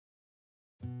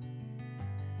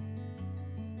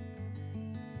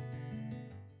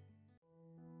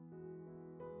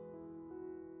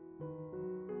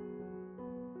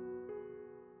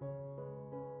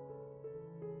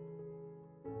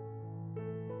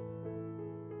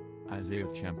Isaiah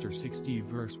chapter 60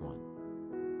 verse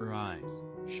 1. Arise,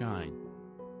 shine.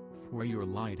 For your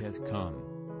light has come,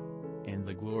 and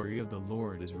the glory of the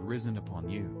Lord is risen upon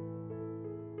you.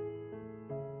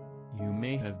 You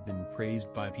may have been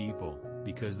praised by people,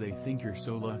 because they think you're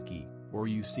so lucky, or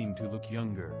you seem to look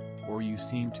younger, or you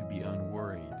seem to be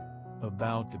unworried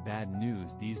about the bad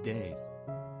news these days.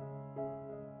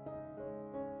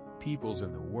 Peoples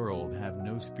of the world have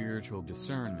no spiritual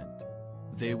discernment.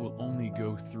 They will only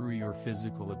go through your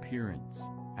physical appearance,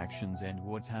 actions and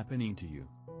what's happening to you.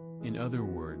 In other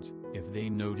words, if they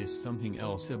notice something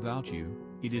else about you,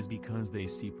 it is because they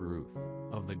see proof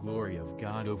of the glory of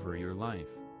God over your life,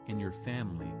 in your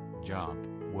family, job,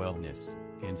 wellness,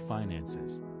 and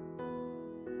finances.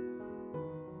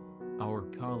 Our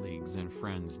colleagues and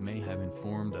friends may have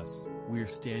informed us, we're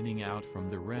standing out from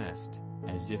the rest,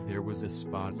 as if there was a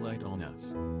spotlight on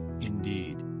us.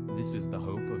 Indeed, this is the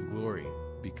hope of glory,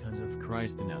 because of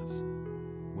Christ in us.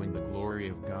 When the glory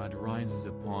of God rises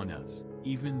upon us,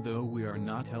 even though we are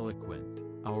not eloquent,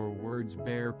 our words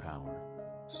bear power.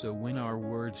 So when our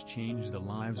words change the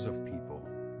lives of people,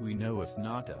 we know it's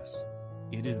not us.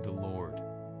 It is the Lord.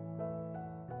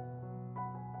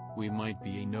 We might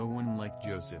be a no one like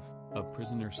Joseph, a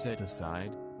prisoner set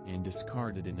aside, and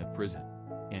discarded in a prison.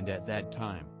 And at that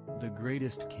time, the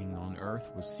greatest king on earth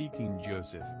was seeking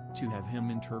Joseph, to have him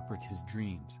interpret his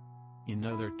dreams. In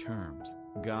other terms,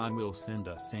 God will send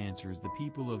us answers the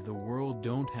people of the world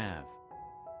don't have.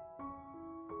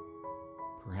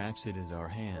 Perhaps it is our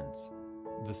hands.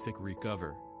 The sick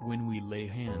recover, when we lay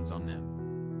hands on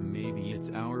them. Maybe it's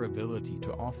our ability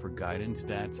to offer guidance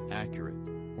that's accurate,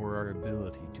 or our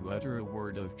ability to utter a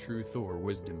word of truth or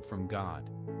wisdom from God.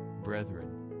 Brethren,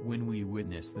 when we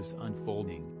witness this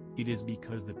unfolding, it is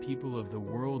because the people of the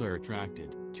world are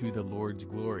attracted to the Lord's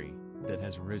glory that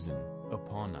has risen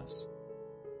upon us.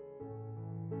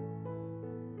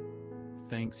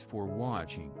 Thanks for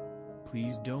watching.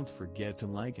 Please don't forget to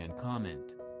like and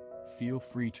comment. Feel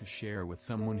free to share with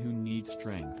someone who needs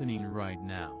strengthening right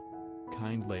now.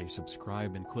 Kindly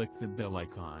subscribe and click the bell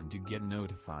icon to get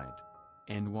notified.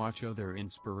 And watch other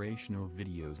inspirational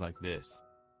videos like this.